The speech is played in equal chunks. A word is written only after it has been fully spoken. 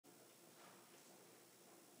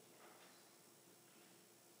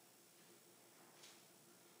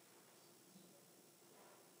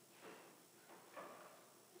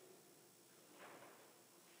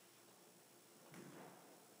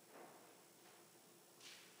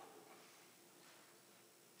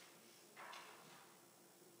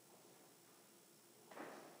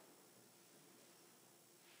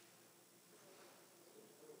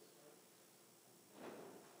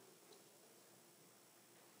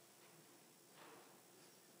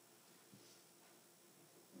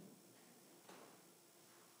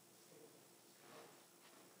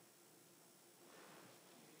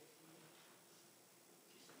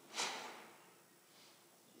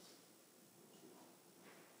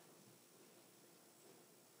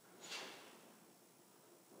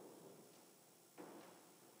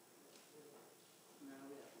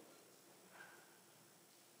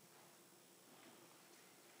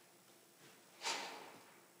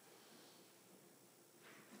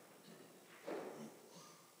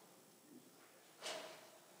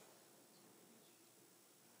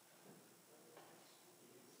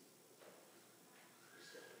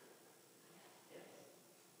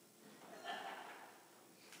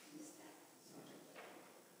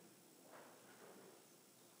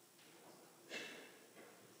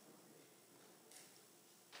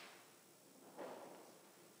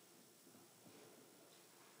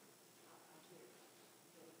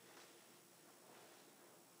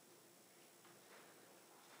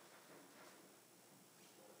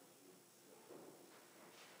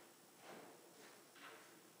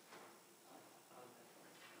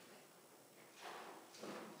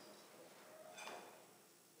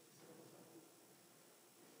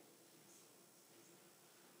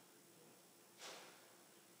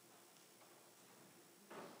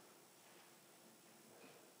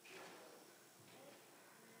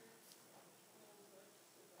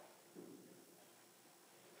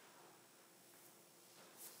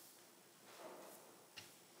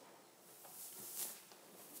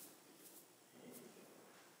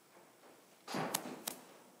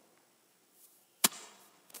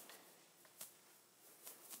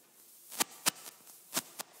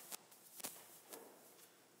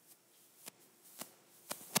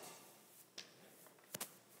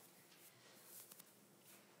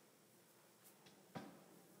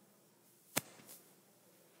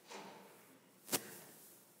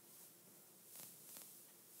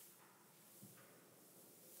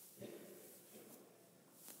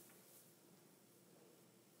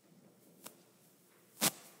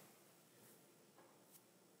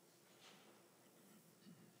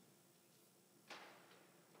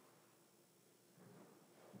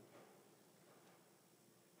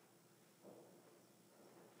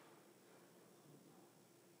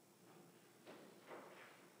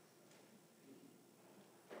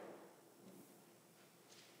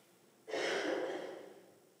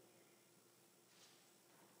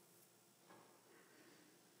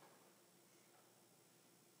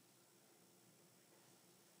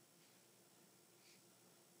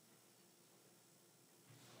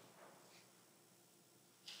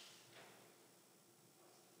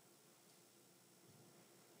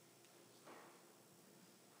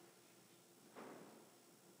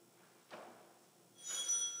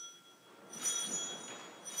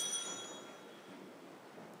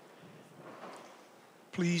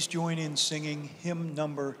Please join in singing hymn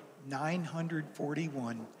number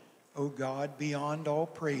 941, O God Beyond All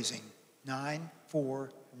Praising,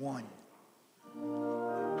 941.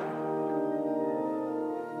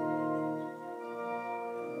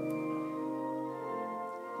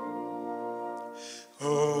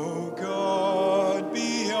 O God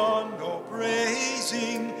beyond all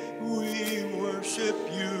praising, we worship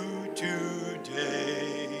you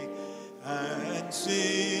today and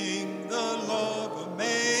sing the love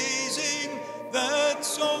amazing that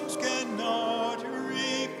songs cannot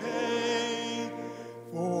repay.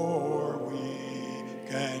 For we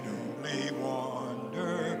can only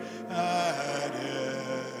wonder at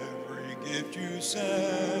every gift you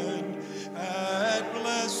send, at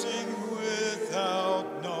blessing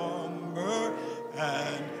without number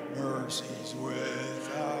and mercies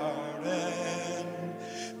without end.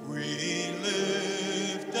 We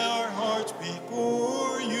lift our hearts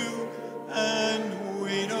before you and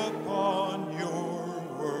wait upon your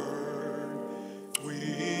word.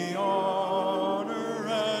 We honor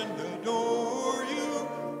and adore you,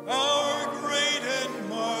 our great and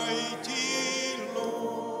mighty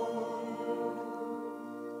Lord.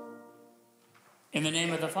 In the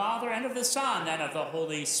name of the Father, and of the Son, and of the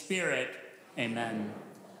Holy Spirit, amen.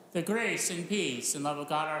 The grace and peace and love of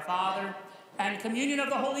God our Father, and communion of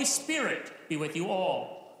the Holy Spirit be with you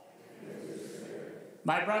all.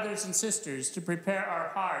 My brothers and sisters, to prepare our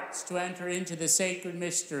hearts to enter into the sacred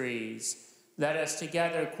mysteries, let us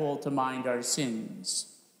together call to mind our sins.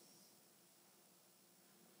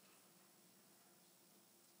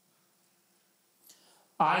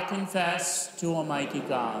 I confess to Almighty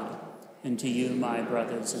God and to you, my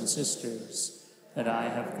brothers and sisters, that I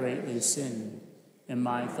have greatly sinned in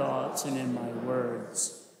my thoughts and in my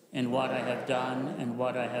words, in what I have done and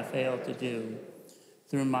what I have failed to do,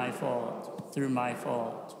 through my fault, through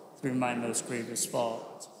my most grievous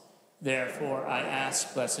fault. Therefore, I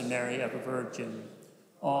ask Blessed Mary, ever Virgin,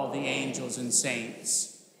 all the angels and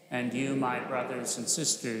saints, and you, my brothers and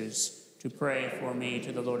sisters, to pray for me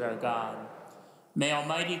to the Lord our God. May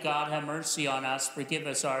Almighty God have mercy on us, forgive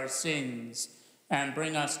us our sins, and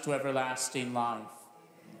bring us to everlasting life.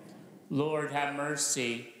 Lord, have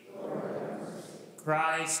mercy.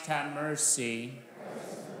 Christ, have mercy.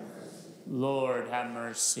 Lord, have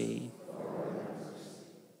mercy.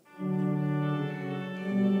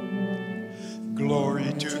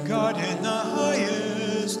 Glory to God in the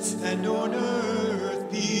highest, and on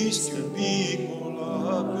earth peace to people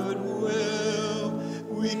of good will.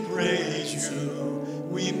 We praise you,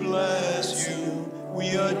 we bless you, we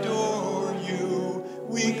adore you,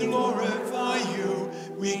 we glorify you,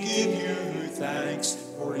 we give you thanks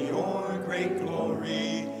for your great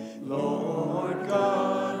glory. Lord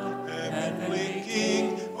God, heavenly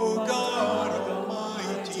King, O God,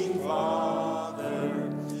 Almighty Father,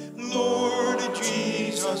 Lord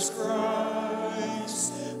Jesus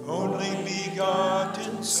Christ, only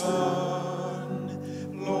begotten Son,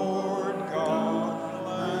 Lord God,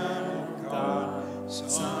 Lamb of God,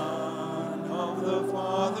 Son of the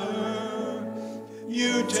Father,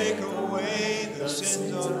 you take away the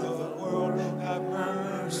sins of the world, have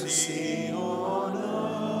mercy on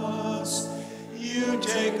us. You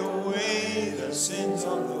take away the sins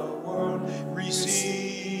of the world,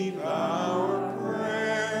 receive our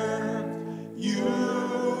prayer. You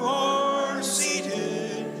are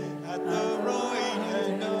seated at the right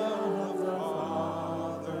hand of the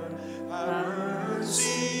Father. Have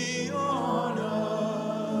mercy on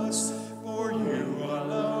us, for you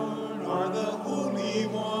alone are the Holy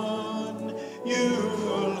One. You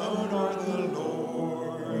alone are the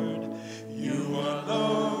Lord. You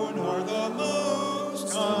alone are the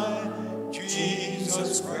Most High.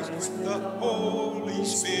 Jesus Christ with the Holy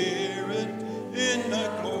Spirit, in the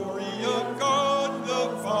glory of God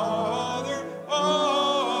the Father.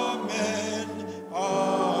 Amen.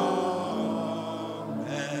 Amen.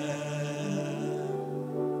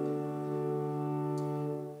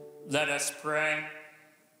 Let us pray.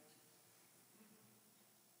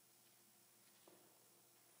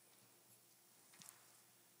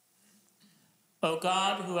 O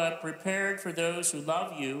God, who have prepared for those who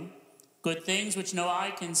love you good things which no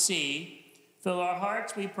eye can see, fill our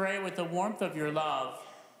hearts, we pray, with the warmth of your love,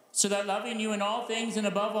 so that loving you in all things and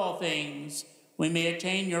above all things, we may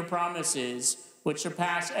attain your promises, which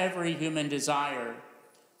surpass every human desire.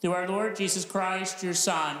 Through our Lord Jesus Christ, your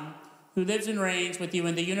Son, who lives and reigns with you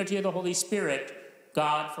in the unity of the Holy Spirit,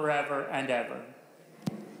 God forever and ever.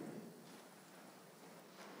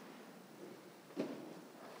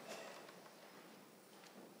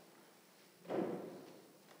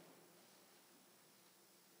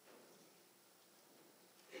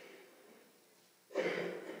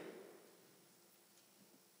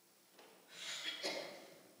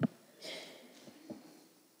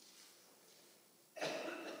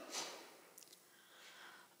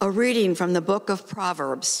 A reading from the book of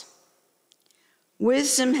Proverbs.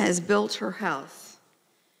 Wisdom has built her house.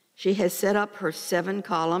 She has set up her 7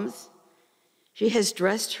 columns. She has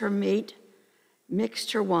dressed her meat,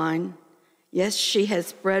 mixed her wine. Yes, she has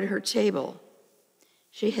spread her table.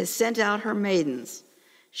 She has sent out her maidens.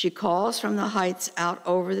 She calls from the heights out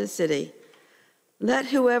over the city. Let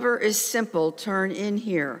whoever is simple turn in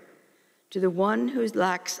here. To the one who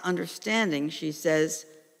lacks understanding, she says,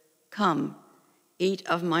 come, eat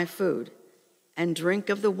of my food, and drink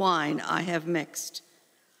of the wine I have mixed.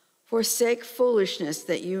 Forsake foolishness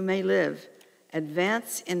that you may live.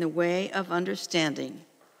 Advance in the way of understanding.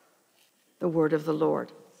 The word of the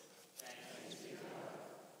Lord.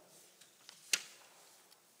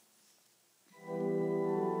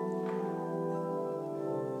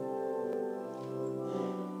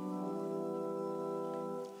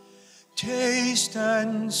 Taste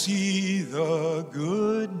and see the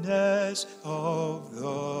goodness of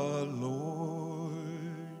the Lord.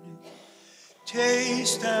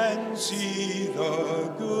 Taste and see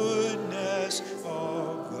the goodness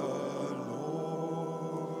of the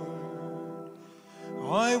Lord.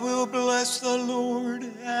 I will bless the Lord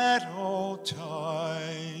at all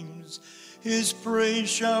times. His praise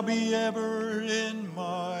shall be ever in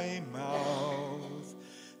my mouth.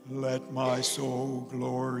 Let my soul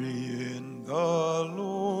glory in the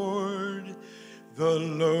Lord. The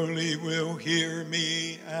lowly will hear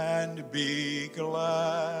me and be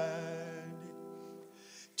glad.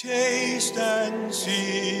 Taste and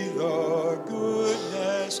see the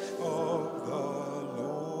goodness of the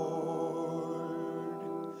Lord.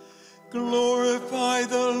 Glorify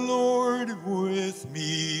the Lord with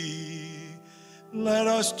me. Let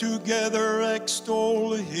us together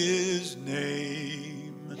extol his name.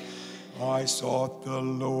 I sought the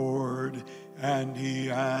Lord, and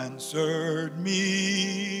he answered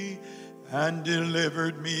me, and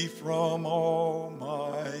delivered me from all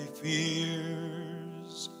my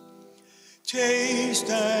fears.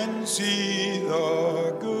 Taste and see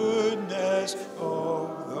the goodness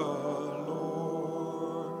of the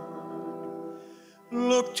Lord.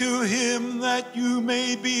 Look to him that you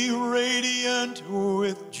may be radiant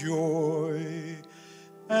with joy,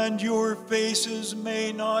 and your faces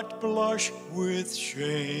may not blush with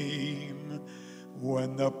shame.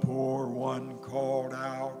 When the poor one called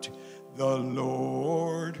out, the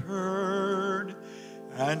Lord heard,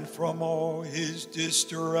 and from all his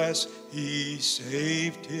distress he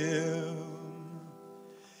saved him.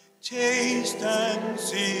 Taste and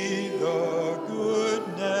see the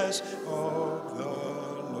goodness of the Lord.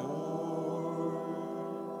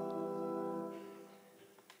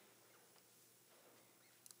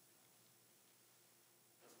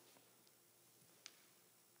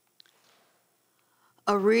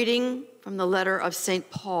 A reading from the letter of St.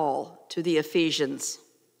 Paul to the Ephesians.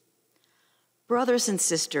 Brothers and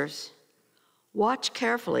sisters, watch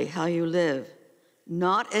carefully how you live,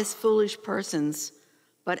 not as foolish persons,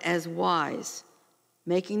 but as wise,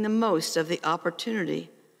 making the most of the opportunity,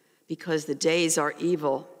 because the days are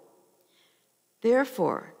evil.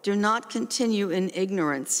 Therefore, do not continue in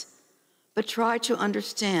ignorance, but try to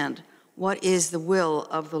understand what is the will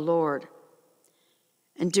of the Lord.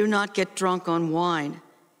 And do not get drunk on wine,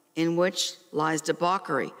 in which lies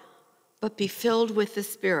debauchery, but be filled with the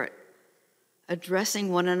Spirit,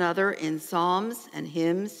 addressing one another in psalms and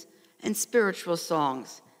hymns and spiritual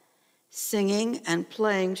songs, singing and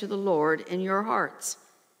playing to the Lord in your hearts,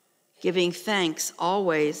 giving thanks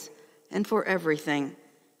always and for everything,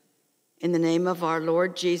 in the name of our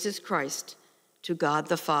Lord Jesus Christ, to God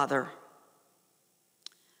the Father.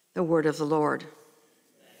 The word of the Lord.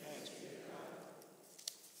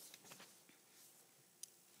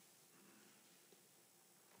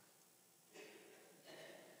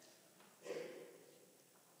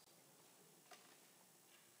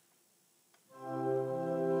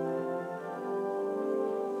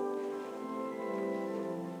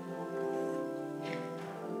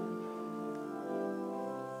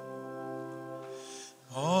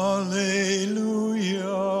 Alleluia,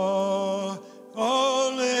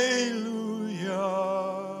 alleluia,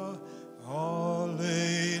 alleluia,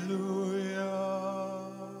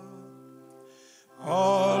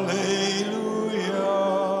 alleluia,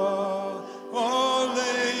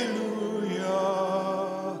 alleluia,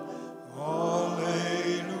 alleluia.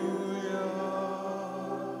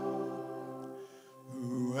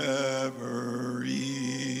 Whoever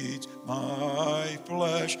eats my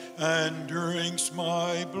flesh and drinks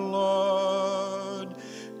my blood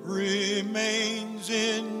remains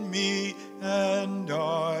in me, and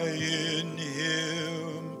I in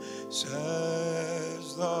him,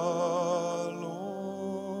 says the Lord.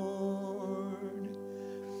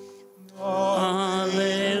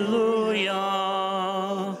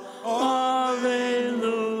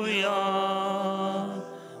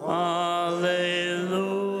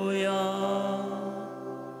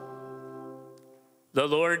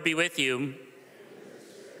 Lord be with you.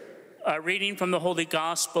 A reading from the Holy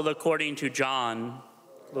Gospel according to John.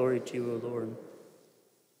 Glory to you, O Lord.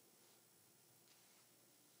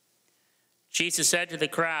 Jesus said to the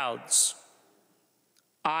crowds,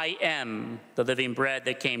 I am the living bread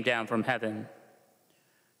that came down from heaven.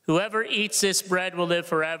 Whoever eats this bread will live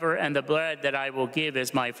forever, and the bread that I will give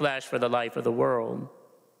is my flesh for the life of the world.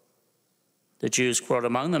 The Jews quarreled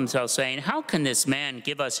among themselves, saying, How can this man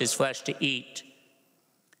give us his flesh to eat?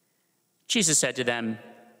 Jesus said to them,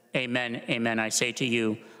 Amen, amen, I say to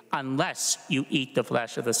you, unless you eat the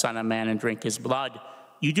flesh of the Son of Man and drink his blood,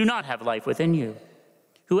 you do not have life within you.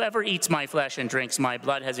 Whoever eats my flesh and drinks my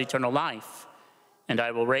blood has eternal life, and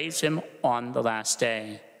I will raise him on the last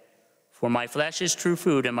day. For my flesh is true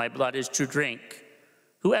food, and my blood is true drink.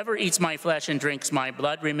 Whoever eats my flesh and drinks my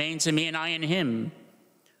blood remains in me, and I in him.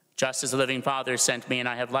 Just as the living Father sent me, and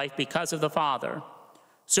I have life because of the Father,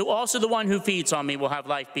 so also the one who feeds on me will have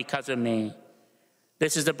life because of me.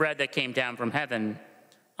 This is the bread that came down from heaven.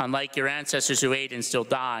 Unlike your ancestors who ate and still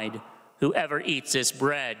died, whoever eats this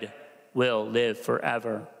bread will live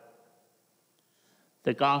forever.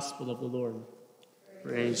 The Gospel of the Lord.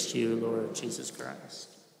 Praise to you, Lord Jesus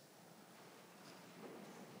Christ.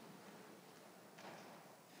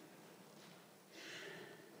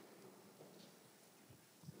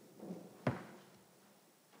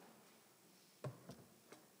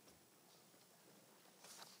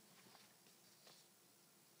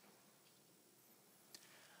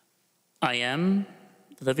 I am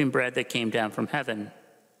the living bread that came down from heaven.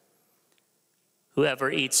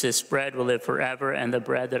 Whoever eats this bread will live forever, and the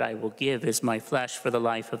bread that I will give is my flesh for the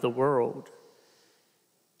life of the world.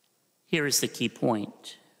 Here is the key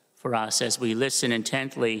point for us as we listen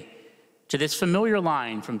intently to this familiar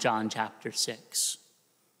line from John chapter 6.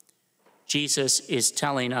 Jesus is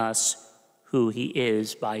telling us who he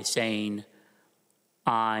is by saying,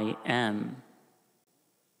 I am.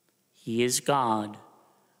 He is God,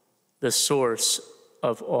 the source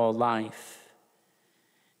of all life.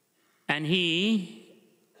 And he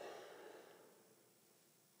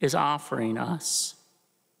is offering us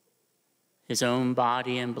his own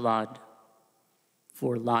body and blood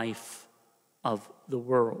for life of the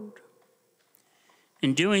world.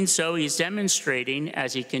 In doing so, he's demonstrating,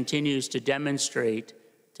 as he continues to demonstrate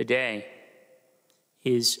today,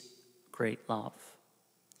 his great love.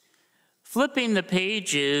 Flipping the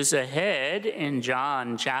pages ahead in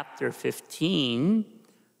John chapter 15,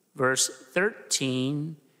 verse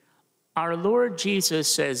 13, our Lord Jesus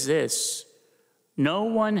says this, no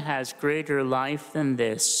one has greater life than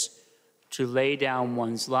this, to lay down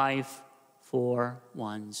one's life for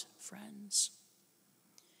one's friends.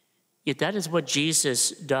 Yet that is what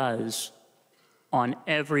Jesus does on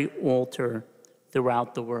every altar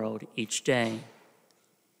throughout the world each day.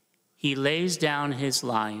 He lays down his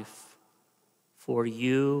life for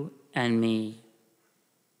you and me.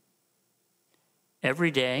 Every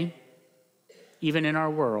day, even in our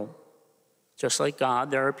world, just like God,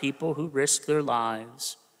 there are people who risk their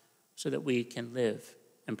lives so that we can live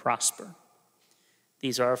and prosper.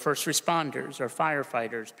 These are our first responders, our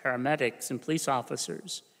firefighters, paramedics, and police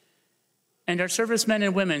officers, and our servicemen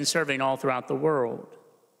and women serving all throughout the world.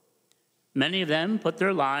 Many of them put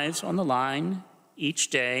their lives on the line each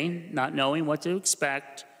day, not knowing what to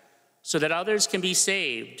expect, so that others can be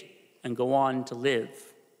saved and go on to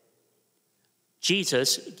live.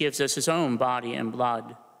 Jesus gives us his own body and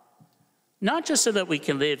blood, not just so that we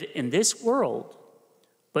can live in this world,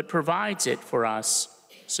 but provides it for us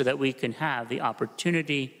so that we can have the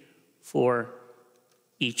opportunity for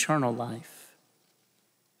eternal life.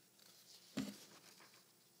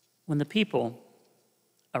 When the people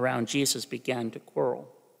around Jesus began to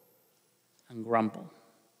quarrel and grumble,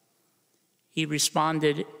 he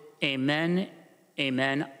responded, Amen,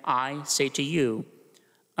 amen, I say to you,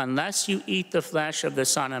 unless you eat the flesh of the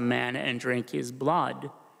Son of Man and drink his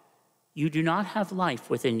blood, you do not have life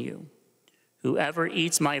within you. Whoever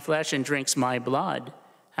eats my flesh and drinks my blood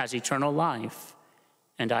has eternal life,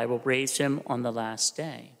 and I will raise him on the last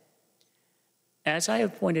day. As I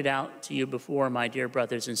have pointed out to you before, my dear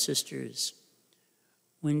brothers and sisters,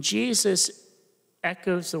 when Jesus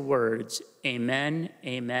echoes the words, Amen,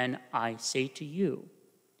 amen, I say to you,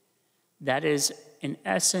 that is, in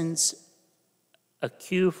essence, a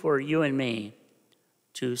cue for you and me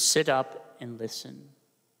to sit up and listen,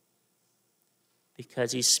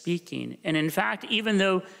 because he's speaking. And in fact, even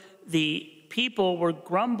though the people were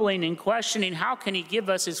grumbling and questioning, how can he give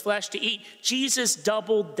us his flesh to eat? Jesus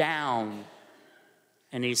doubled down.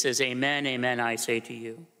 And he says, Amen, amen, I say to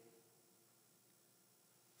you.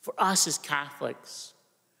 For us as Catholics,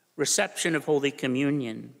 reception of Holy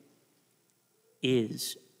Communion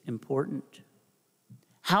is important.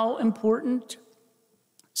 How important?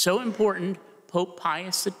 So important, Pope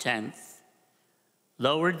Pius X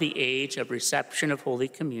lowered the age of reception of Holy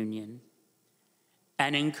Communion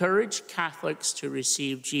and encouraged Catholics to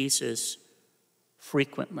receive Jesus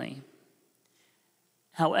frequently.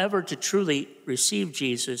 However, to truly receive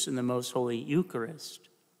Jesus in the Most Holy Eucharist,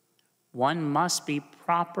 one must be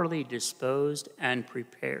properly disposed and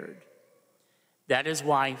prepared. That is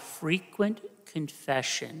why frequent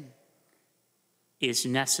confession is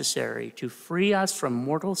necessary to free us from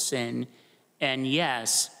mortal sin, and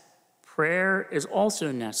yes, prayer is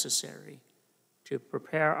also necessary to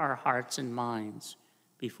prepare our hearts and minds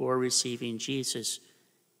before receiving Jesus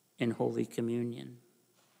in Holy Communion.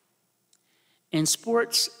 In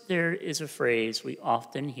sports, there is a phrase we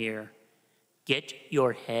often hear, get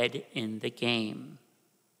your head in the game.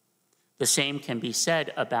 The same can be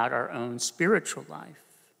said about our own spiritual life.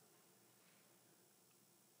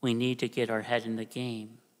 We need to get our head in the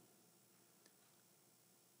game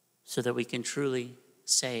so that we can truly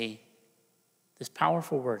say this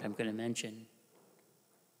powerful word I'm going to mention,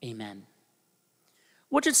 amen.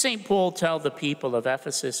 What did St. Paul tell the people of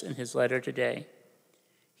Ephesus in his letter today?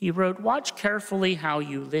 He wrote, watch carefully how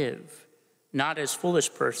you live, not as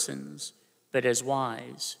foolish persons, but as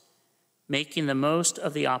wise, making the most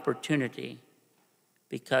of the opportunity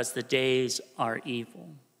because the days are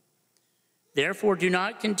evil. Therefore, do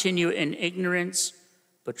not continue in ignorance,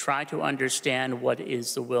 but try to understand what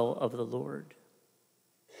is the will of the Lord.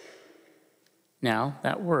 Now,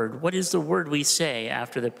 that word, what is the word we say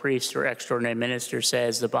after the priest or extraordinary minister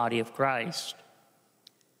says the body of Christ?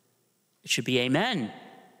 It should be amen.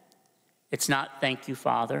 It's not thank you,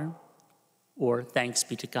 Father, or thanks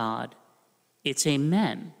be to God. It's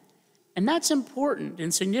amen. And that's important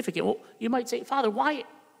and significant. Well, you might say, Father, why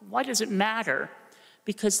does it matter?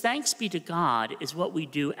 Because thanks be to God is what we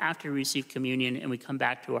do after we receive communion and we come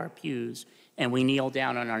back to our pews and we kneel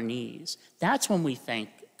down on our knees. That's when we thank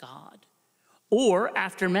God. Or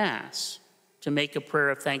after Mass to make a prayer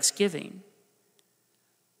of thanksgiving.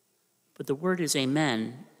 But the word is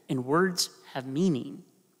amen, and words have meaning.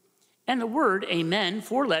 And the word amen,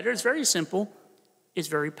 4 letters, very simple, is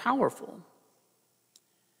very powerful.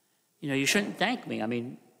 You know, you shouldn't thank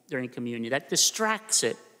me, during communion. That distracts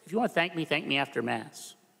it. If you want to thank me after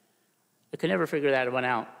Mass. I could never figure that one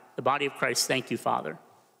out. The body of Christ, thank you, Father.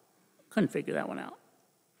 Couldn't figure that one out.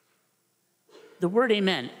 The word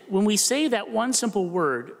amen, when we say that one simple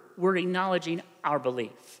word, we're acknowledging our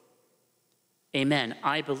belief. Amen,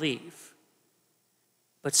 I believe.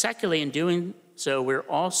 But secondly, in doing so, we're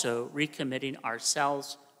also recommitting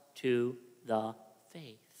ourselves to the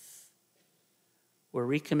faith. We're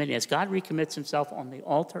recommitting, as God recommits himself on the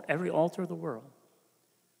altar, every altar of the world,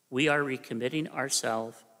 we are recommitting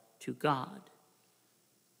ourselves to God.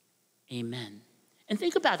 Amen. And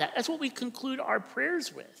think about that. That's what we conclude our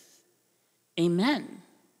prayers with. Amen.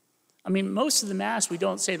 Most of the Mass, we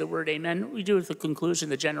don't say the word amen. We do it at the conclusion,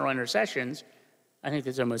 the general intercessions. I think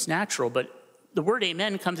that's almost natural, but the word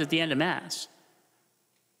amen comes at the end of Mass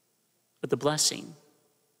with the blessing,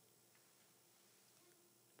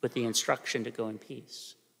 with the instruction to go in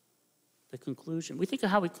peace. The conclusion. We think of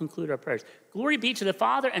how we conclude our prayers. Glory be to the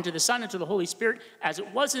Father, and to the Son, and to the Holy Spirit, as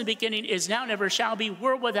it was in the beginning, is now, never shall be,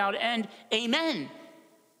 world without end. Amen.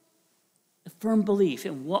 A firm belief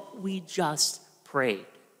in what we just prayed.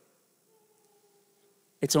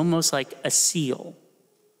 It's almost like a seal,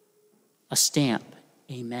 a stamp.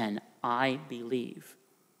 Amen. I believe.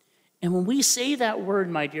 And when we say that word,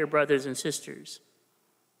 my dear brothers and sisters,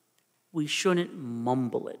 we shouldn't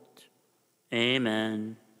mumble it.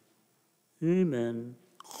 Amen. Amen.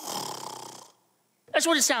 That's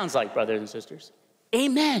what it sounds like, brothers and sisters.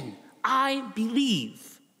 Amen. I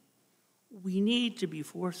believe. We need to be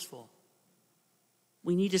forceful.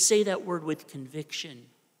 We need to say that word with conviction.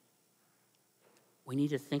 We need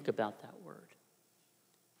to think about that word.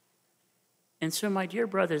 And so, my dear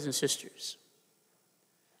brothers and sisters,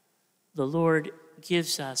 the Lord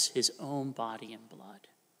gives us his own body and blood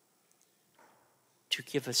to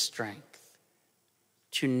give us strength,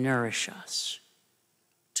 to nourish us,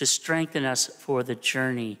 to strengthen us for the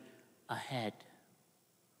journey ahead,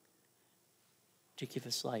 to give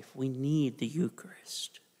us life. We need the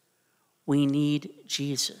Eucharist. We need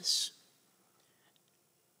Jesus.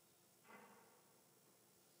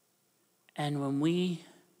 And when we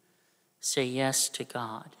say yes to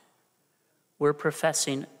God, we're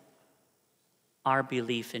professing our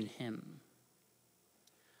belief in him.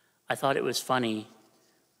 I thought it was funny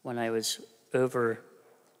when I was over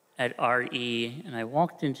at RE and I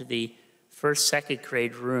walked into the first, second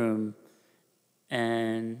grade room,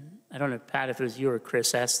 and I don't know, Pat, if it was you or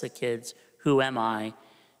Chris, asked the kids, who am I?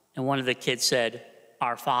 And one of the kids said,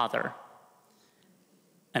 our Father.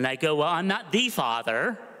 And I go, well, I'm not the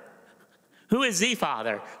Father. Who is the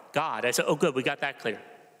Father? God. I said, oh, good, we got that clear.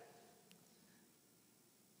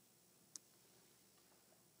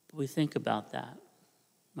 But we think about that,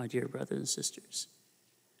 my dear brothers and sisters.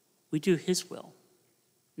 We do his will,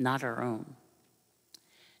 not our own.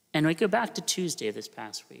 And we go back to Tuesday of this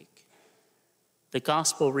past week. The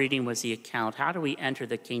gospel reading was the account, how do we enter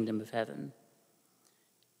the kingdom of heaven?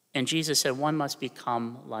 And Jesus said, one must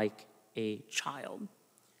become like a child.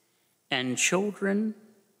 And children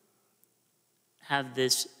have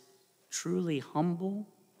this truly humble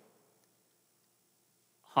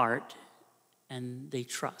heart, and they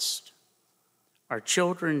trust. Our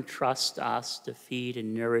children trust us to feed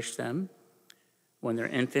and nourish them when they're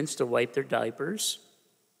infants, to wipe their diapers,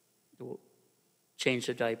 to change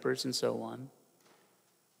their diapers, and so on.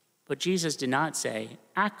 But Jesus did not say,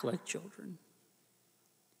 act like children.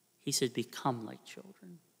 He said, become like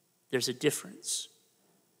children. There's a difference.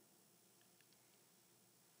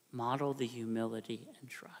 Model the humility and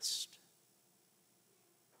trust.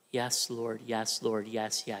 Yes, Lord, yes, Lord,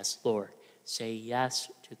 yes, yes, Lord. Say yes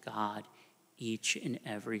to God each and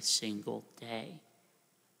every single day.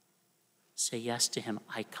 Say yes to him.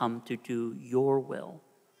 I come to do your will.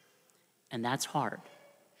 And that's hard,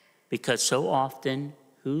 because so often,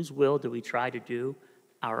 whose will do we try to do?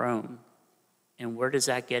 Our own. And where does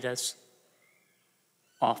that get us?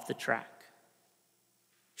 Off the track.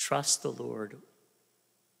 Trust the Lord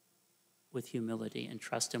with humility and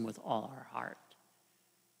trust him with all our heart.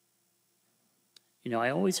 You know,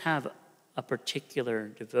 I always have a particular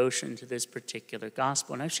devotion to this particular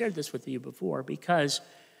gospel, and I've shared this with you before because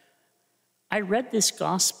I read this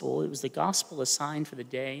gospel. It was the gospel assigned for the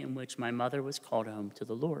day in which my mother was called home to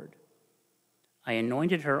the Lord. I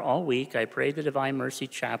anointed her all week. I prayed the Divine Mercy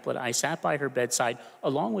Chaplet. I sat by her bedside,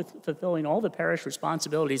 along with fulfilling all the parish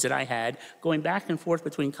responsibilities that I had, going back and forth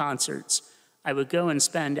between concerts. I would go and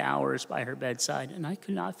spend hours by her bedside, and I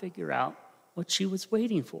could not figure out what she was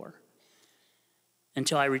waiting for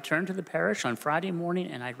until I returned to the parish on Friday morning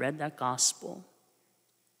and I read that gospel.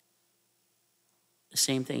 The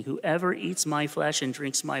same thing. Whoever eats my flesh and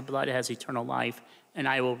drinks my blood has eternal life, and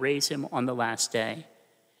I will raise him on the last day.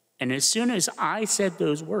 And as soon as I said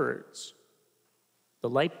those words, the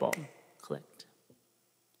light bulb clicked.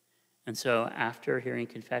 And so after hearing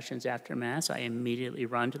confessions after Mass, I immediately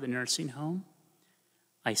run to the nursing home.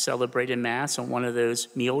 I celebrated Mass on one of those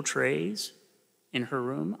meal trays in her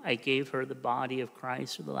room. I gave her the body of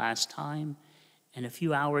Christ for the last time. In a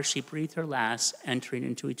few hours, she breathed her last, entering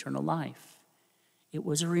into eternal life. It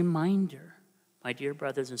was a reminder, my dear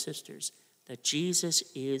brothers and sisters, that Jesus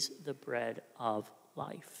is the bread of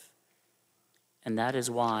life. And that is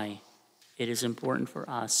why it is important for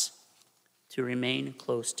us to remain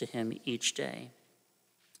close to him each day.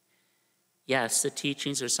 Yes, the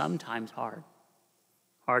teachings are sometimes hard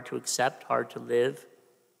to accept, hard to live.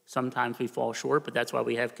 Sometimes we fall short, but that's why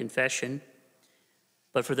we have confession.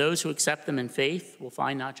 But for those who accept them in faith, will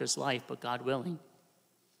find not just life, but God willing,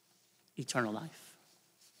 eternal life.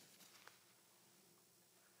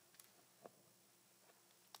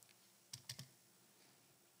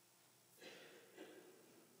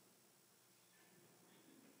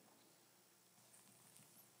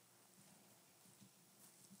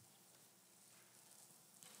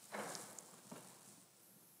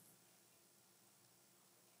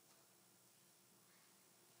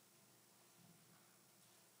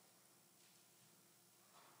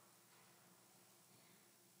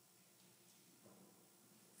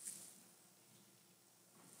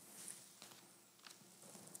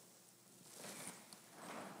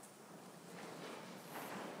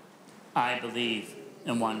 I believe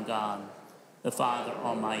in one God, the Father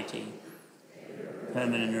Almighty,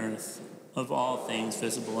 heaven and earth, of all things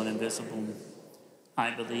visible and invisible.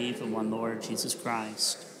 I believe in one Lord Jesus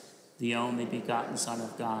Christ, the only begotten Son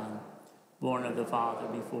of God, born of the Father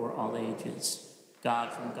before all ages,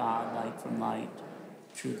 God from God, light from light,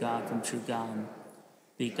 true God from true God,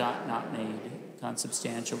 begot not made,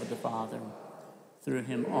 consubstantial with the Father. Through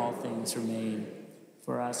him all things were made.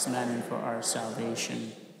 For us men and for our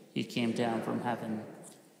salvation, he came down from heaven,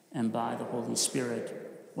 and by the Holy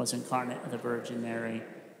Spirit was incarnate of the Virgin Mary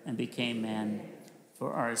and became man.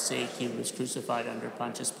 For our sake he was crucified under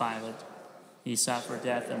Pontius Pilate. He suffered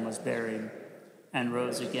death and was buried, and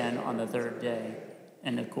rose again on the third day,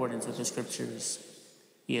 in accordance with the Scriptures.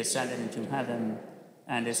 He ascended into heaven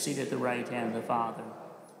and is seated at the right hand of the Father.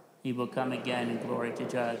 He will come again in glory to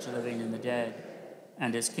judge the living and the dead,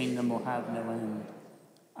 and his kingdom will have no end.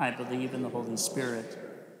 I believe in the Holy Spirit,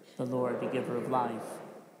 the Lord, the giver of life,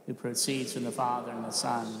 who proceeds from the Father and the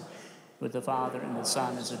Son, with the Father and the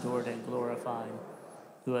Son is adored and glorified,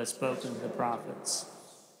 who has spoken to the prophets.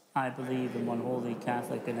 I believe in one holy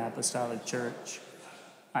Catholic and Apostolic Church.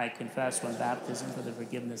 I confess one baptism for the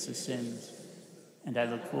forgiveness of sins, and I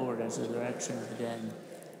look forward to the resurrection of the dead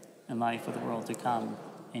and life of the world to come.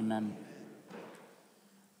 Amen.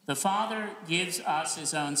 The Father gives us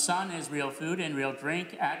his own Son as real food and real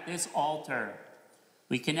drink at this altar.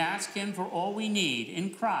 We can ask him for all we need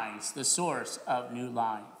in Christ, the source of new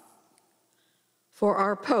life. For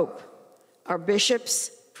our Pope, our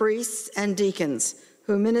bishops, priests, and deacons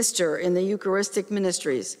who minister in the Eucharistic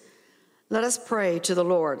ministries, let us pray to the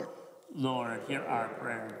Lord. Lord, hear our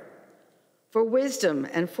prayer. For wisdom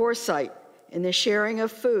and foresight in the sharing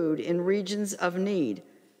of food in regions of need,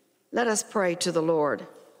 let us pray to the Lord.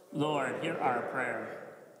 Lord, hear our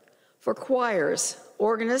prayer. For choirs,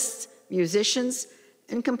 organists, musicians,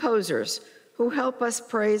 and composers who help us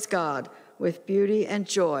praise God with beauty and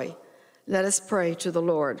joy, let us pray to the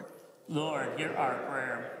Lord. Lord, hear our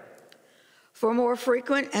prayer. For more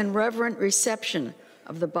frequent and reverent reception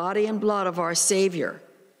of the body and blood of our Savior,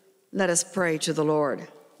 let us pray to the Lord.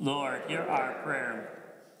 Lord, hear our prayer.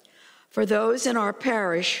 For those in our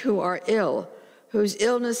parish who are ill, whose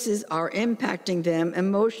illnesses are impacting them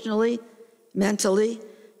emotionally, mentally,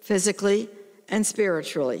 physically, and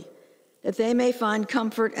spiritually, that they may find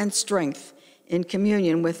comfort and strength in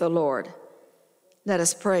communion with the Lord, let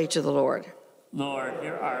us pray to the Lord. Lord,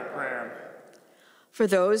 hear our prayer. For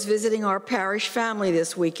those visiting our parish family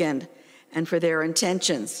this weekend and for their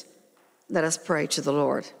intentions, let us pray to the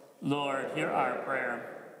Lord. Lord, hear our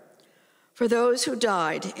prayer. For those who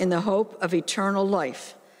died in the hope of eternal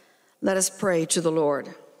life, let us pray to the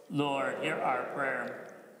Lord. Lord, hear our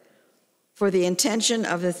prayer. For the intention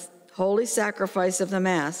of the holy sacrifice of the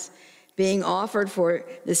Mass being offered for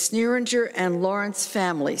the Sneeringer and Lawrence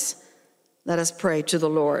families, let us pray to the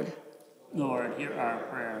Lord. Lord, hear our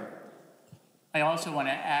prayer. I also want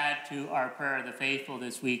to add to our prayer of the faithful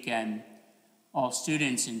this weekend, all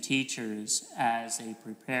students and teachers as they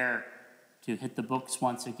prepare to hit the books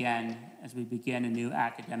once again as we begin a new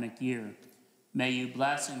academic year. May you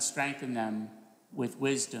bless and strengthen them with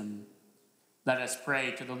wisdom. Let us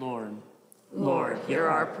pray to the Lord. Lord, hear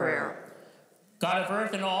our prayer. God of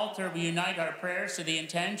earth and altar, we unite our prayers to the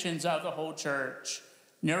intentions of the whole church,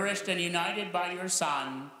 nourished and united by your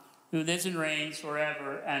Son, who lives and reigns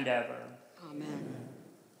forever and ever. Amen.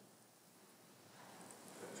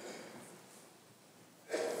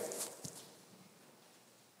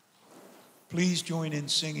 Please join in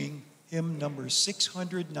singing hymn number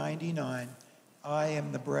 699, I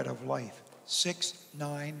Am the Bread of Life,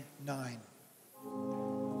 699.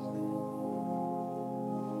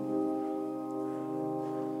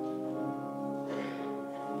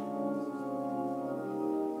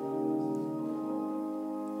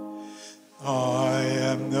 I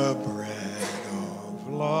am the bread of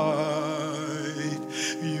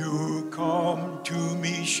life. You come to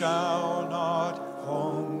me shall not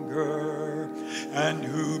hunger, and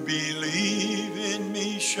who believe in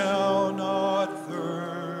me shall not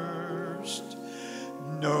thirst.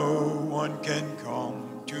 No one can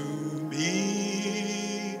come to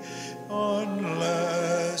me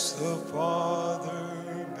unless the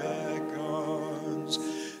Father beckons,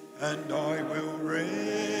 and I will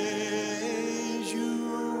raise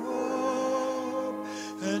you up,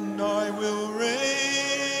 and I will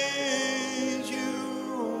raise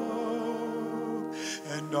you up,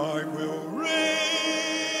 and I will raise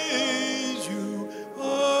you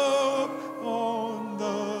up on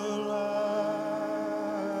the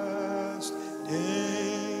last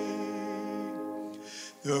day.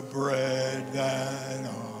 The bread that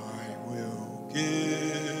I will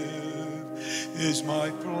give is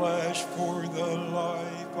my flesh for the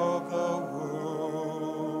life of the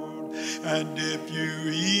world. And if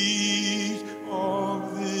you eat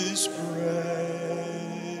of this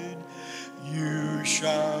bread, you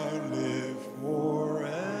shall live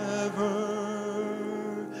forever.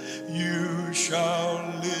 You shall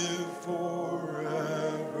live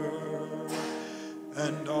forever.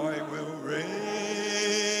 And I will raise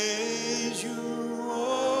you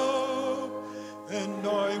up, and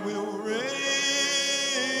I will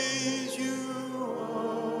raise you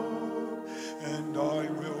up, and I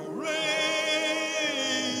will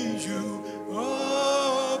raise you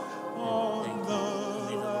up on the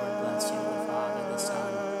Bless you, the Father, the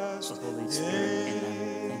Son, the Holy Spirit. Amen.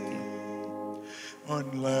 Thank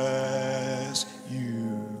you. Unless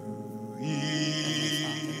you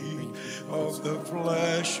eat of the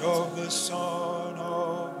flesh of the Son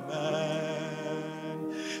of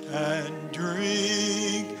Man and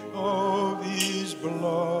drink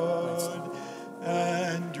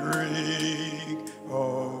drink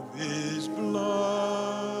of his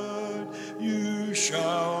blood, you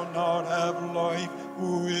shall not have life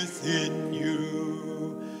within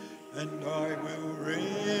you, and I will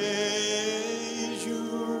raise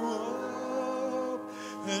you up,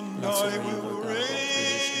 and I will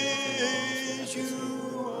raise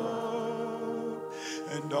you up,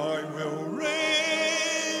 and I will raise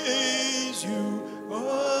you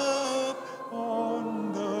up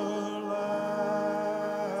on the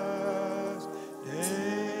last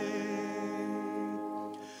day.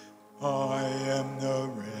 I am the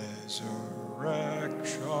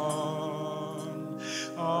resurrection.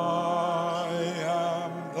 I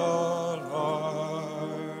am the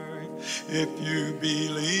life. If you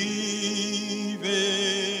believe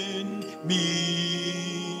in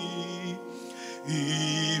me,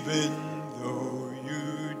 even though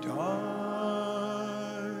you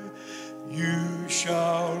die, you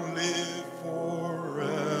shall live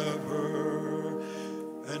forever,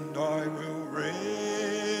 and I will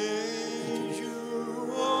raise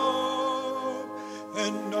you up,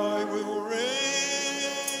 and I will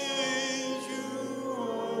raise you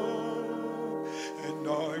up, and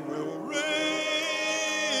I will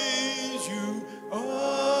raise you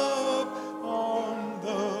up on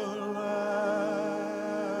the last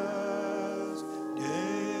day.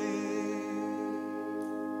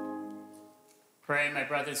 Pray, my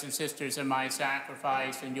brothers and sisters, that my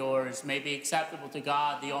sacrifice and yours may be acceptable to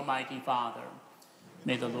God, the Almighty Father.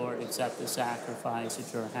 May the Lord accept the sacrifice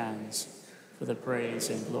at your hands for the praise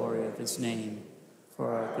and glory of his name,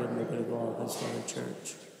 for our good and the good of all his holy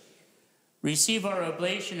church. Receive our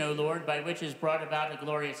oblation, O Lord, by which is brought about a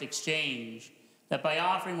glorious exchange, that by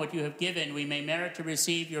offering what you have given, we may merit to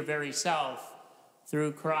receive your very self,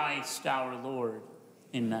 through Christ our Lord.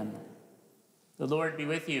 Amen. The Lord be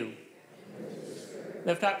with you.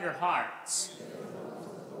 Lift up your hearts.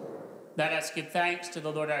 Let us give thanks to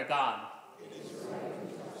the Lord our God.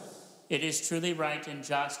 It is truly right and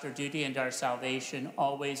just, our duty and our salvation,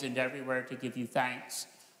 always and everywhere to give you thanks,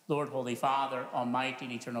 Lord, Holy Father, Almighty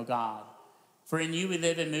and eternal God. For in you we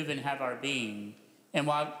live and move and have our being. And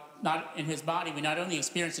while not in his body, we not only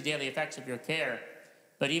experience the daily effects of your care,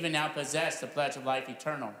 but even now possess the pledge of life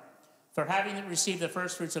eternal. For having received the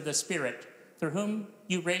first fruits of the Spirit, through whom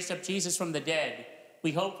you raised up Jesus from the dead,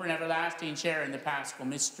 we hope for an everlasting share in the Paschal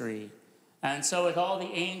mystery. And so with all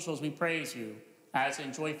the angels we praise you, as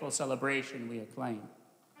in joyful celebration we acclaim.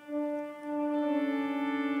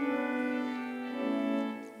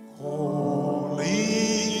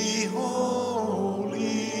 Holy,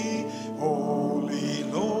 holy, holy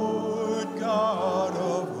Lord God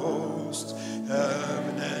of hosts,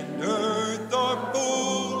 heaven and earth are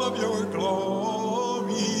full of your glory.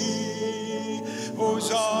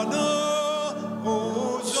 Hosanna,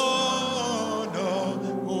 Hosanna,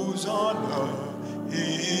 Hosanna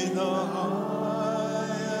in the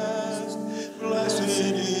highest. Blessed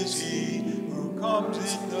is he who comes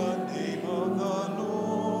in the name of the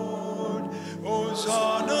Lord.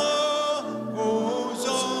 Hosanna,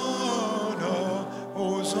 Hosanna,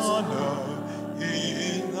 Hosanna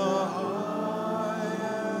in the highest.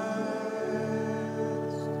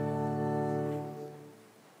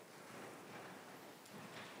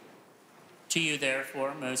 To you,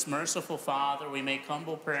 therefore, most merciful Father, we make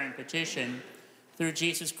humble prayer and petition through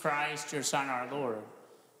Jesus Christ, your Son, our Lord,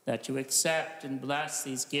 that you accept and bless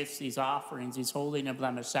these gifts, these offerings, these holy and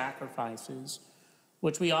blemished sacrifices,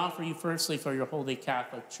 which we offer you firstly for your holy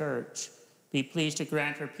Catholic Church. Be pleased to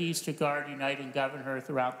grant her peace, to guard, unite, and govern her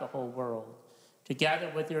throughout the whole world,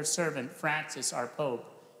 together with your servant Francis, our Pope,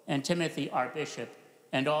 and Timothy, our Bishop,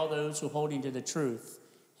 and all those who, holding to the truth,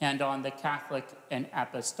 hand on the Catholic and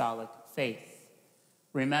Apostolic faith.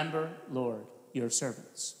 Remember, Lord, your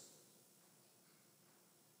servants.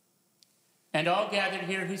 And all gathered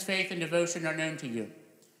here whose faith and devotion are known to you.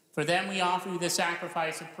 For them we offer you the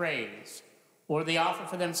sacrifice of praise, or they offer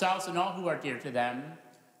for themselves and all who are dear to them,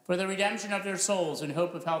 for the redemption of their souls in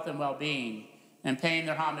hope of health and well-being, and paying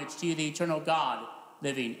their homage to you, the eternal God,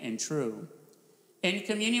 living and true. In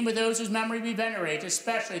communion with those whose memory we venerate,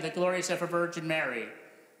 especially the glorious ever Virgin Mary,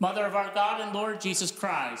 Mother of our God and Lord Jesus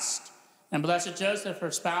Christ, and blessed Joseph, her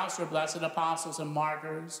spouse, your blessed apostles and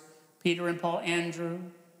martyrs, Peter and Paul, Andrew,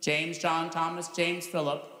 James, John, Thomas, James,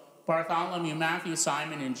 Philip, Bartholomew, Matthew,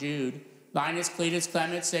 Simon, and Jude, Linus, Cletus,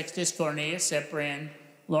 Clement, Sixtus, Cornelius, Cyprian,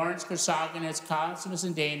 Lawrence, Chrysogonus, Cosmas,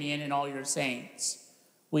 and Damian, and all your saints.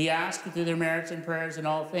 We ask you through their merits and prayers in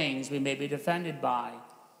all things we may be defended by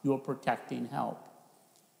your protecting help.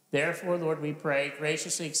 Therefore, Lord, we pray,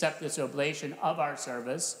 graciously accept this oblation of our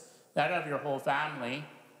service, that of your whole family,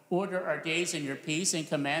 Order our days in your peace and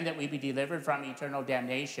command that we be delivered from eternal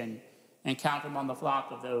damnation and count among the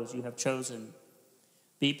flock of those you have chosen.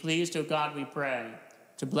 Be pleased, O God, we pray,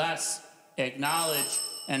 to bless, acknowledge,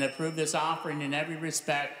 and approve this offering in every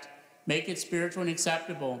respect. Make it spiritual and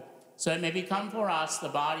acceptable, so it may become for us the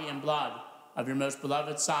body and blood of your most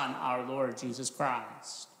beloved Son, our Lord Jesus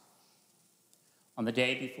Christ. On the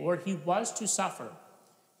day before he was to suffer,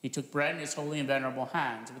 he took bread in his holy and venerable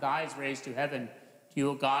hands, with eyes raised to heaven, to you,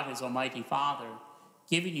 O God, his almighty Father.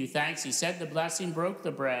 Giving you thanks, he said the blessing, broke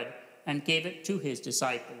the bread, and gave it to his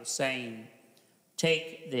disciples, saying,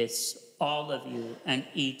 "Take this, all of you, and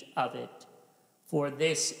eat of it, for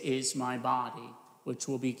this is my body, which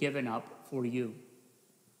will be given up for you."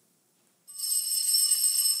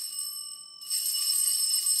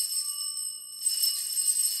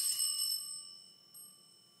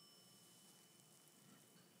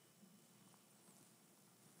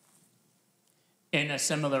 In a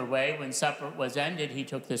similar way, when supper was ended, he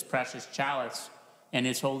took this precious chalice in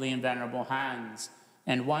his holy and venerable hands,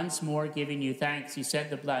 and once more giving you thanks, he said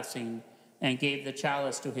the blessing and gave the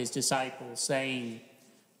chalice to his disciples, saying,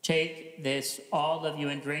 "Take this, all of you,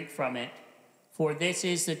 and drink from it, for this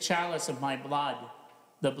is the chalice of my blood,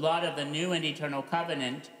 the blood of the new and eternal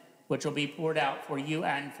covenant, which will be poured out for you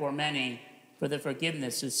and for many for the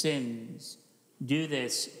forgiveness of sins. Do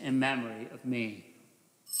this in memory of me."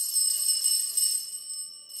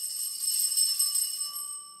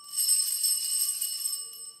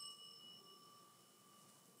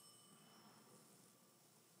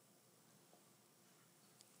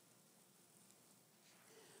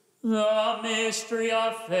 The mystery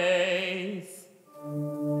of faith.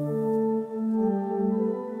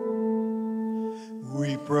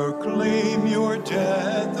 We proclaim your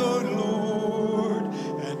death, O Lord,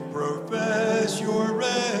 and profess your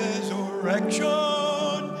resurrection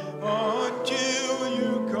until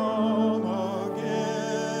you come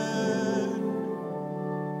again.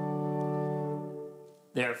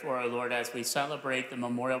 Therefore, O Lord, as we celebrate the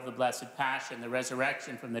memorial of the Blessed Passion, the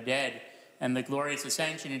resurrection from the dead, and the glorious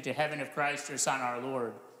ascension into heaven of Christ, your Son, our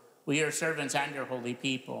Lord, we, your servants and your holy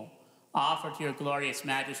people, offer to your glorious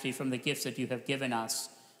majesty from the gifts that you have given us,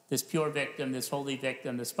 this pure victim, this holy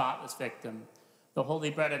victim, the spotless victim, the holy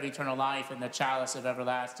bread of eternal life, and the chalice of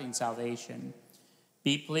everlasting salvation.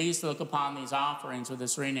 Be pleased to look upon these offerings with a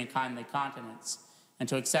serene and kindly countenance, and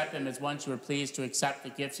to accept them as once you were pleased to accept the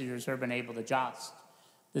gifts of your servant Abel the just,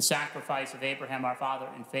 the sacrifice of Abraham our father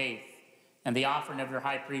in faith, and the offering of your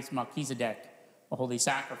high priest Melchizedek, a holy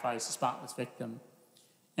sacrifice, a spotless victim.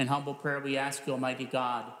 In humble prayer we ask you, Almighty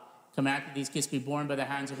God, command that these gifts be borne by the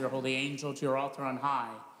hands of your holy angel to your altar on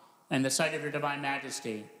high, and the sight of your divine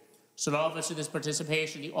majesty, so that all of us through this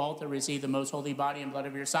participation at the altar receive the most holy body and blood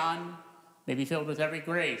of your Son, may be filled with every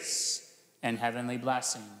grace and heavenly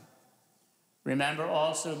blessing. Remember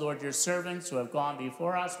also, Lord, your servants who have gone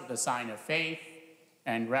before us with a sign of faith,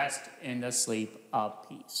 and rest in the sleep of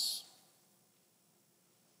peace.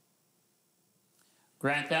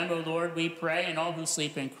 Grant them, O Lord, we pray, and all who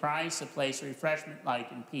sleep in Christ, a place of refreshment, light,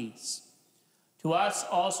 and peace. To us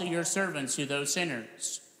also, your servants, to those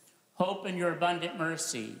sinners, hope in your abundant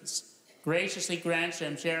mercies. Graciously grant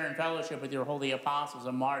them share in fellowship with your holy apostles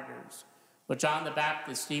and martyrs, with John the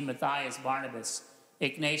Baptist, Stephen, Matthias, Barnabas,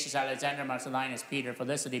 Ignatius, Alexander, Marcellinus, Peter,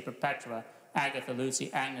 Felicity, Perpetua, Agatha,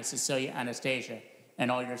 Lucy, Agnes, Cecilia, Anastasia, and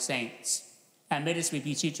all your saints. Admit us, we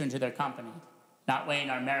beseech you, into their company, not weighing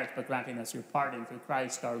our merits, but granting us your pardon through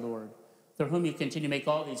Christ our Lord, through whom you continue to make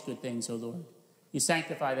all these good things, O Lord. You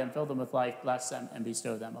sanctify them, fill them with life, bless them, and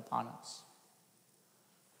bestow them upon us.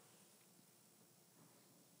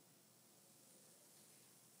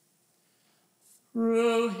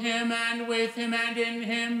 Through him, and with him, and in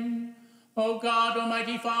him, O God,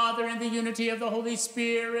 Almighty Father, in the unity of the Holy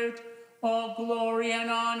Spirit, all glory and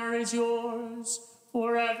honor is yours,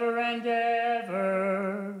 forever and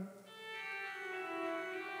ever.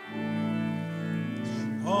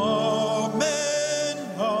 Amen,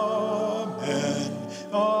 amen,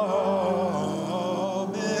 amen,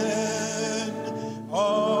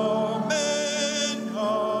 amen,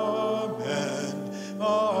 amen,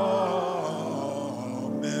 amen.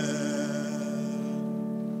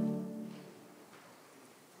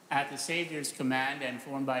 At the Savior's command and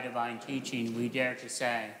formed by divine teaching, we dare to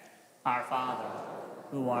say, Our Father,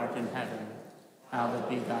 who art in heaven, hallowed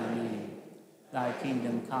be thy name. Thy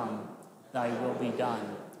kingdom come, thy will be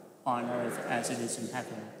done, on earth as it is in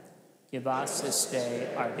heaven. Give us this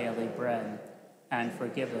day our daily bread, and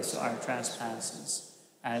forgive us our trespasses,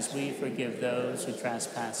 as we forgive those who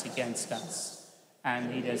trespass against us. And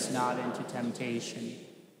lead us not into temptation,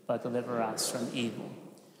 but deliver us from evil.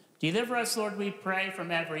 Deliver us, Lord, we pray,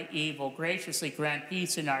 from every evil. Graciously grant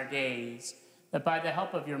peace in our days, that by the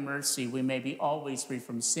help of your mercy we may be always free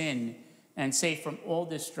from sin and safe from all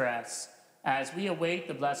distress, as we await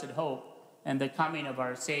the blessed hope and the coming of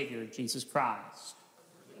our Savior, Jesus Christ.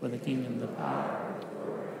 For the kingdom, the power.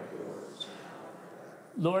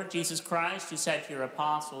 Lord Jesus Christ, you said to your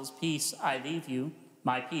apostles, peace I leave you,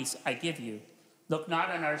 my peace I give you. Look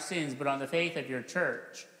not on our sins, but on the faith of your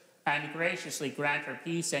church, and graciously grant her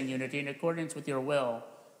peace and unity in accordance with your will,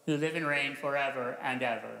 who live and reign forever and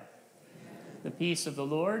ever. Amen. The peace of the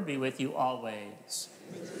Lord be with you always.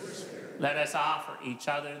 Let us offer each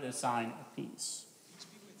other the sign of peace.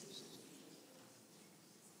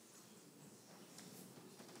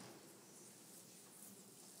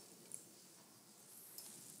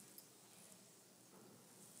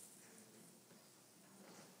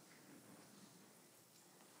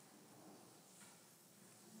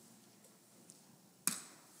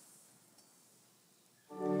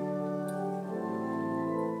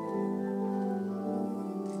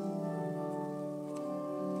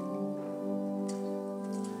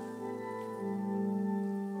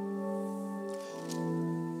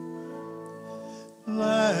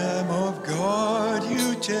 Lamb of God,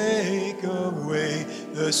 you take away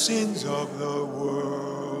the sins of the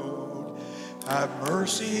world. Have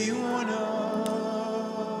mercy on us.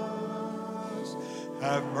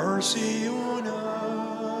 Have mercy on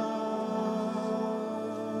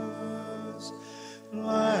us.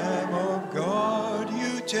 Lamb of God,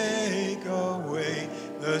 you take away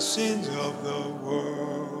the sins of the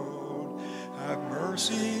world. Have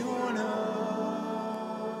mercy on us.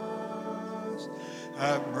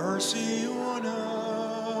 Have mercy on us.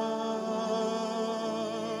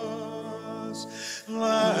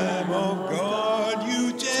 Lamb of God,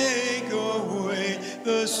 you take away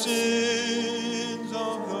the sins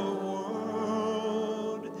of the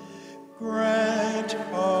world. Grant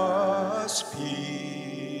us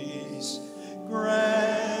peace.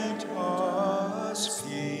 Grant us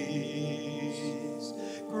peace.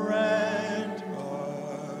 Grant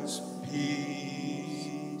us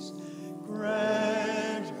peace.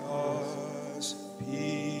 Grant us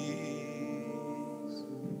peace.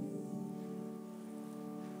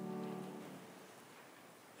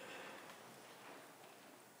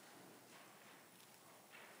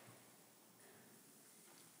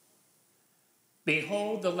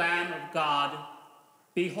 Behold the Lamb of God.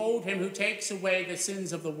 Behold him who takes away the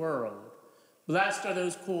sins of the world. Blessed are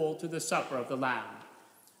those called to the supper of the Lamb.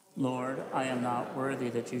 Lord, I am not worthy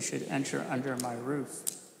that you should enter under my roof,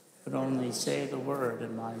 but only say the word,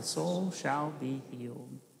 and my soul shall be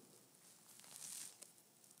healed.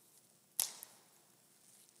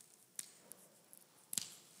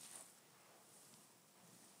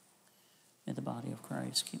 May the body of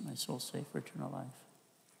Christ keep my soul safe for eternal life.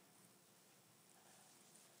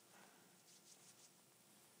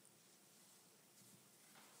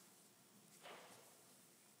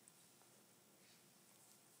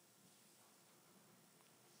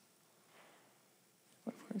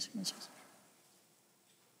 What of Christ, my soul safe.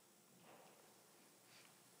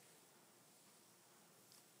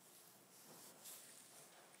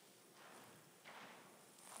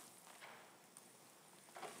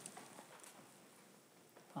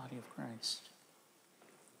 Body of Christ,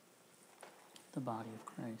 the body of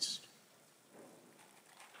Christ,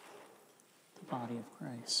 the body of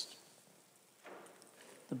Christ,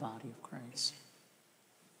 the body of Christ.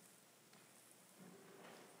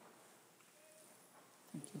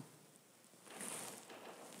 Thank you.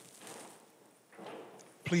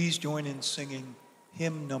 Please join in singing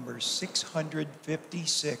hymn number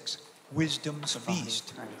 656, Wisdom's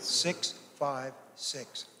Feast,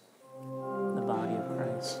 656. The body of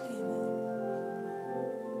Christ.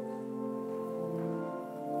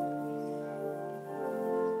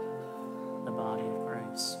 The body of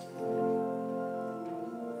Christ.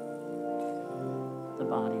 The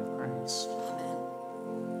body of Christ.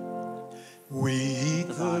 We eat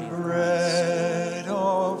the bread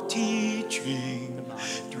of teaching,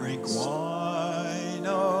 drink wine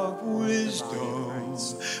of wisdom,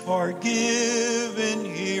 are given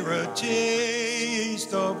here a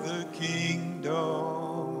taste of the kingdom.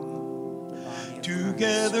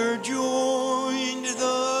 Together joined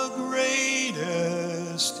the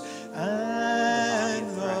greatest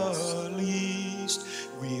and the least,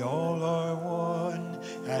 we all are one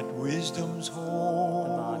at wisdom's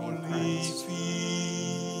holy feast.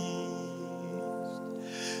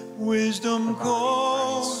 Wisdom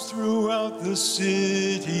goes throughout the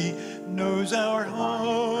city, knows our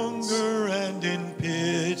hunger, and in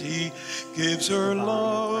pity gives her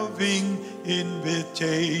loving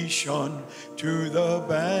invitation to the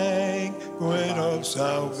banquet of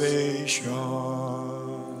salvation.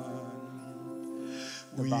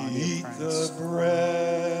 We eat the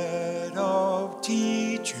bread of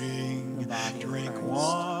teaching, drink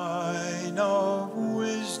wine of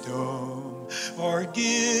wisdom, are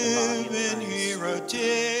given here a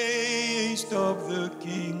taste of the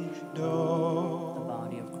kingdom.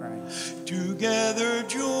 Together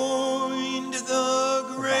joined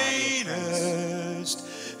the greatest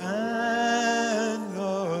and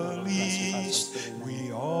the least,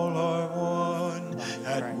 we all are one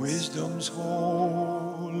at wisdom's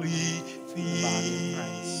holy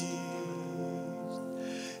feast.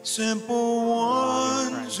 Simple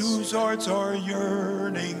ones whose hearts are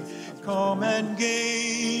yearning, come and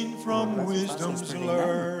gain from wisdom's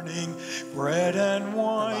learning. Bread and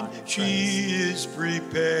wine she is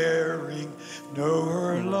preparing, know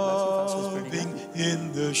her loving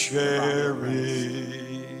in the sharing.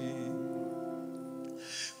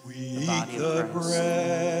 We eat the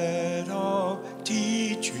bread of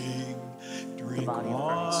teaching, drink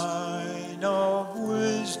wine of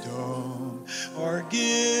wisdom, are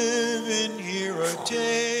given here a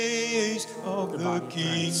taste of the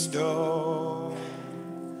kingdom.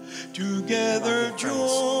 Together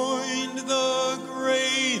joined the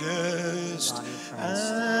greatest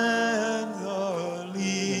and the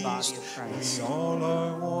least, we all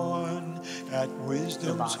are one at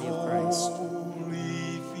wisdom's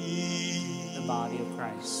holy feast. The body of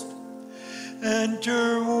Christ.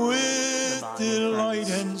 Enter with delight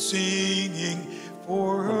and singing,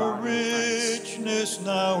 for her richness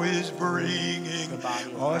now is bringing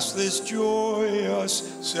us this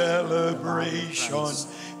joyous celebration.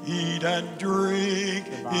 Eat and drink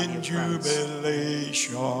in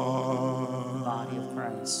jubilation. The body of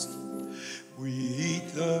Christ. We eat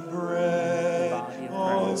the bread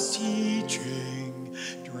of teaching,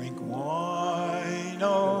 drink wine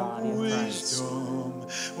of wisdom,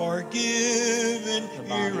 are given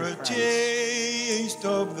here a taste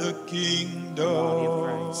of the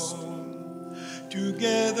kingdom.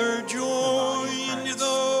 Together join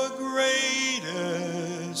the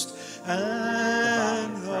greatest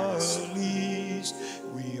and the least,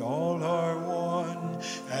 we all are one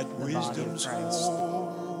at wisdom's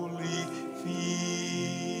holy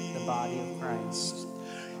feast. The body of Christ.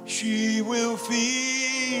 She will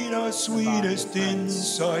feed us sweetest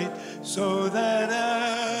insight, so that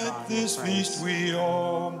at this feast we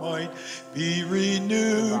all might be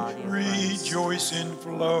renewed, rejoicing,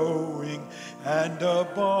 flowing, and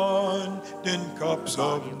abundant cups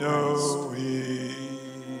of knowing.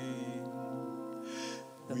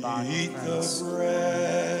 We eat the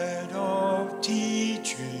bread of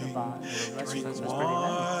teaching, drink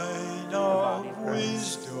wine of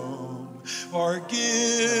wisdom, are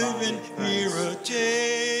given here a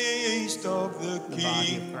taste of the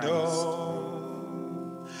kingdom.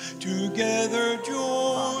 Together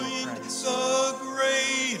joined the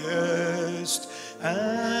greatest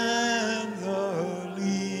and the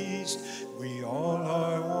least, we all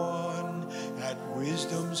are one at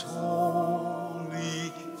wisdom's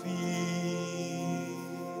holy feast.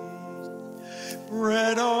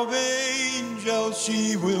 Bread of angels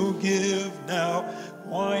she will give now,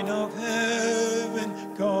 wine of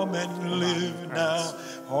heaven, come and live now.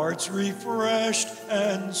 Hearts refreshed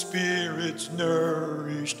and spirits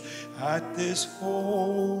nourished, at this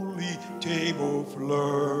holy table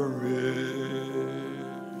flourish.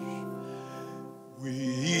 We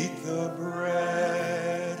eat the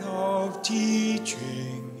bread of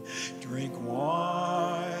teaching, drink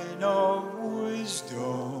wine of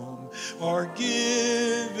wisdom, are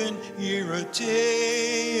given here a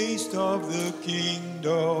taste of the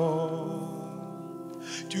kingdom.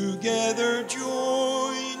 Together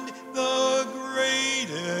joined the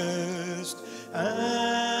greatest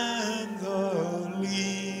and the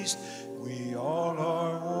least, we all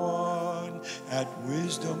are one at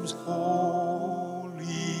wisdom's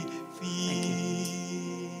holy feast.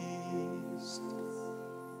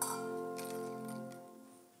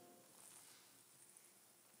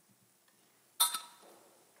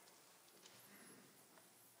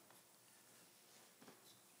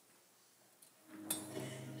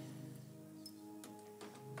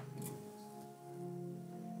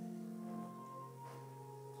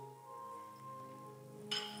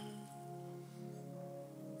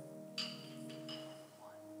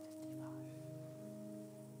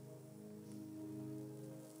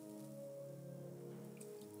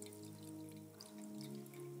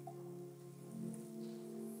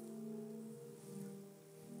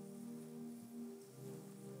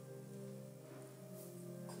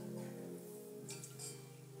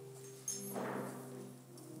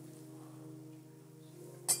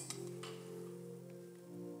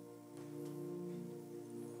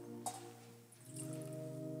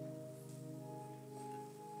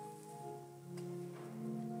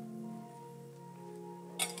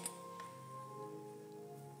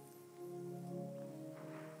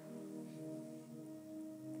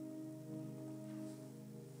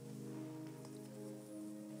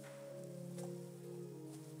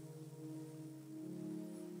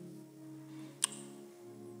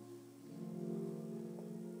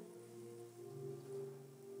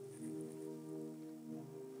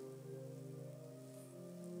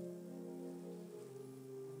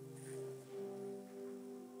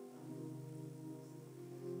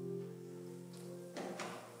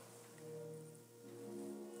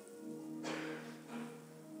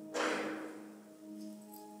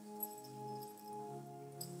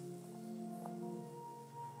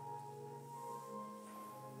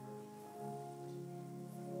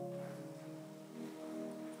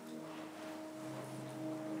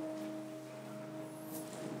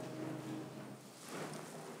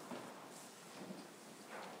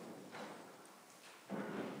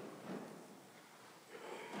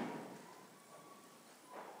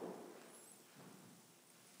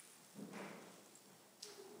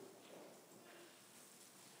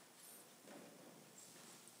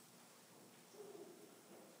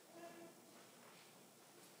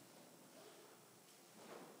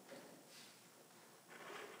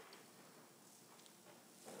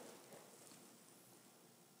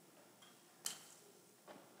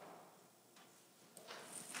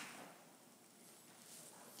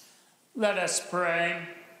 Let us pray.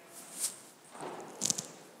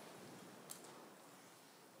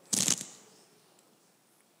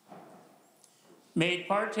 Made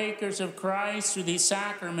partakers of Christ through these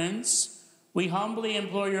sacraments, we humbly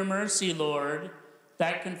implore your mercy, Lord,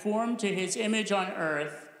 that conformed to his image on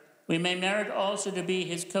earth, we may merit also to be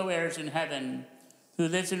his co-heirs in heaven, who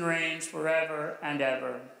lives and reigns forever and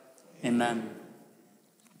ever. Amen.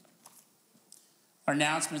 Our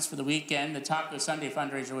announcements for the weekend: the Taco Sunday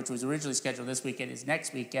fundraiser, which was originally scheduled this weekend, is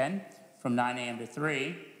next weekend from 9 a.m. to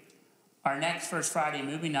 3. Our next First Friday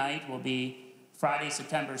movie night will be Friday,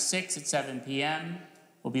 September 6th at 7 p.m.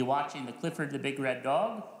 We'll be watching The Clifford the Big Red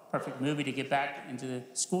Dog. Perfect movie to get back into the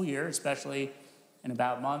school year, especially in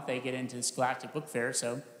about a month they get into the Scholastic Book Fair,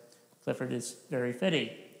 so Clifford is very fitting.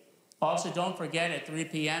 Also, don't forget at 3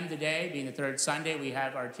 p.m. today, being the third Sunday, we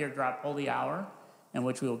have our Teardrop Holy Hour, in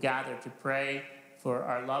which we will gather to pray for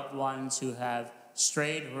our loved ones who have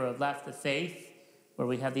strayed, who have left the faith, where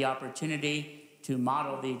we have the opportunity to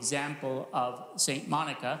model the example of St.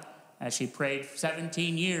 Monica, as she prayed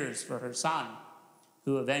 17 years for her son,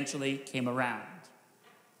 who eventually came around.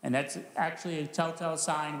 And that's actually a telltale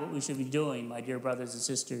sign what we should be doing, my dear brothers and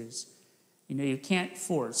sisters. You know, you can't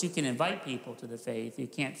force. You can invite people to the faith. You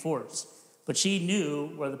can't force. But she knew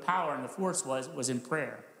where the power and the force was in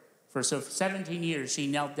prayer. For 17 years, she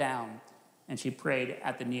knelt down and she prayed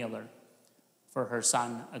at the kneeler for her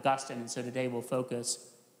son, Augustine. And so today we'll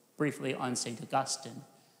focus briefly on St. Augustine,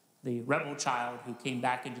 the rebel child who came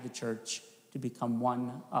back into the church to become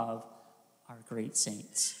one of our great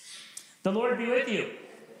saints. The Lord be with you.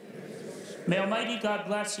 May Almighty God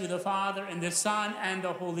bless you, the Father, and the Son, and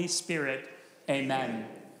the Holy Spirit. Amen.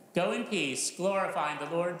 Go in peace, glorifying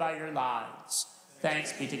the Lord by your lives.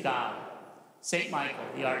 Thanks be to God. Saint Michael,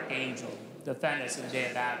 the Archangel, defend us in the day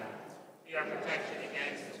of battle. Be our protection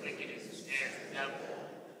against the wickedness and snares of the devil.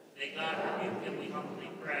 May God rebuke him, we humbly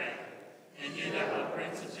pray. And you that will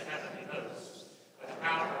princes of heavenly hosts, by the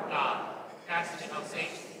power of God, cast into hell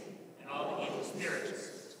Satan and all the evil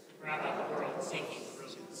spirits round about the world seeking the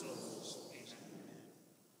ruin of souls. Amen.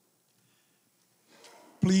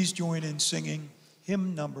 Please join in singing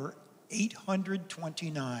hymn number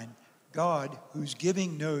 829, God whose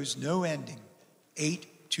giving knows no ending,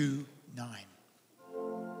 829.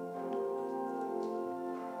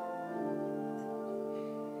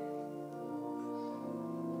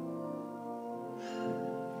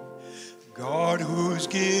 God whose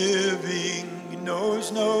giving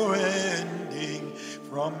knows no ending,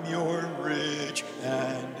 from your rich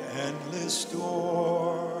and endless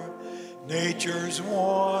store, nature's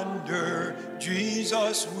wonder,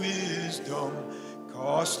 Jesus' wisdom,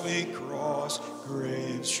 costly cross,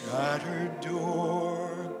 grave's shattered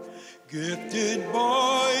door. Gifted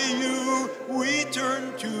by you, we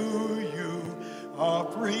turn to you,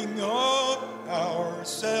 offering up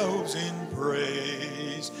ourselves in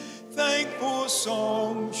praise. Thankful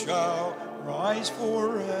song shall rise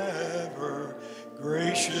forever,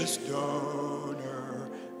 gracious donor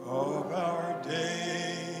of our